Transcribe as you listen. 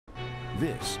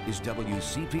This is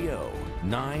WCPO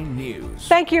 9 News.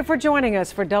 Thank you for joining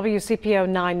us for WCPO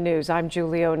 9 News. I'm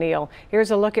Julie O'Neill.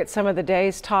 Here's a look at some of the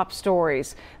day's top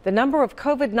stories. The number of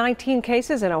COVID-19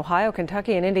 cases in Ohio,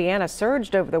 Kentucky, and Indiana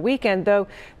surged over the weekend, though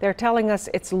they're telling us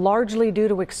it's largely due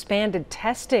to expanded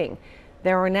testing.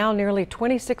 There are now nearly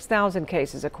 26,000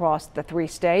 cases across the three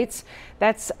states.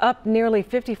 That's up nearly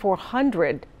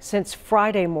 5,400 since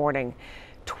Friday morning.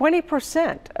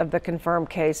 20% of the confirmed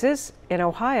cases in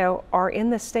Ohio are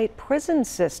in the state prison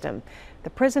system. The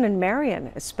prison in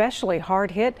Marion especially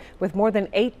hard hit, with more than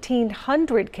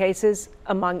 1,800 cases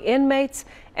among inmates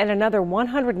and another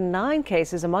 109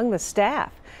 cases among the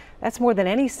staff. That's more than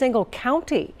any single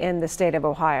county in the state of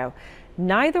Ohio.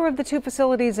 Neither of the two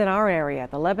facilities in our area,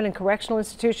 the Lebanon Correctional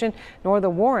Institution nor the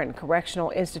Warren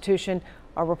Correctional Institution,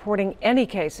 are reporting any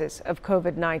cases of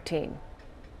COVID-19.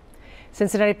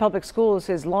 Cincinnati Public Schools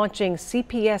is launching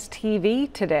CPS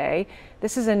TV today.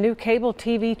 This is a new cable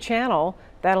TV channel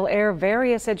that'll air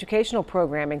various educational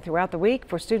programming throughout the week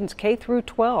for students K through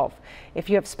 12. If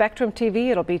you have Spectrum TV,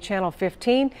 it'll be channel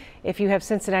 15. If you have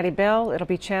Cincinnati Bell, it'll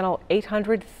be channel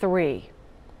 803.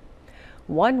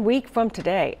 1 week from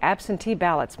today, absentee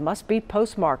ballots must be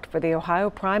postmarked for the Ohio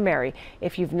primary.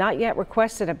 If you've not yet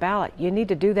requested a ballot, you need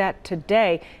to do that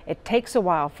today. It takes a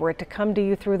while for it to come to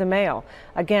you through the mail.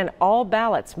 Again, all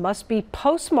ballots must be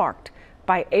postmarked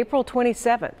by April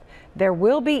 27th. There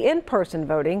will be in-person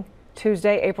voting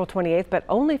Tuesday, April 28th, but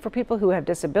only for people who have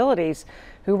disabilities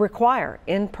who require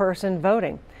in-person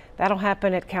voting. That'll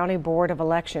happen at County Board of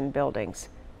Election buildings.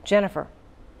 Jennifer.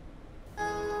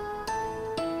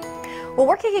 Well,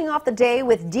 we're kicking off the day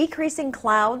with decreasing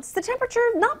clouds. The temperature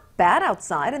not bad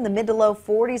outside, in the mid to low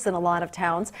 40s in a lot of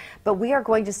towns, but we are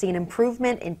going to see an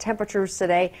improvement in temperatures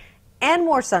today and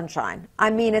more sunshine. I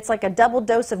mean, it's like a double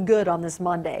dose of good on this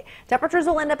Monday. Temperatures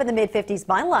will end up in the mid 50s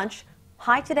by lunch.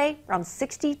 High today around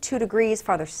 62 degrees.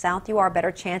 Farther south you are,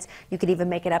 better chance you could even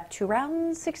make it up to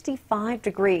around 65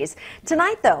 degrees.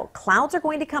 Tonight, though, clouds are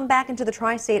going to come back into the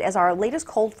tri-state as our latest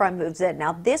cold front moves in.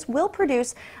 Now, this will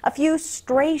produce a few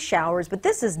stray showers, but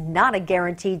this is not a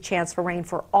guaranteed chance for rain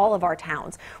for all of our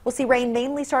towns. We'll see rain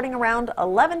mainly starting around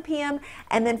 11 p.m.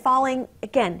 and then falling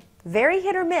again. Very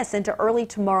hit or miss into early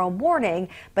tomorrow morning,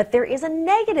 but there is a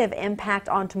negative impact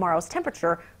on tomorrow's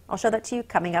temperature. I'll show that to you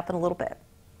coming up in a little bit.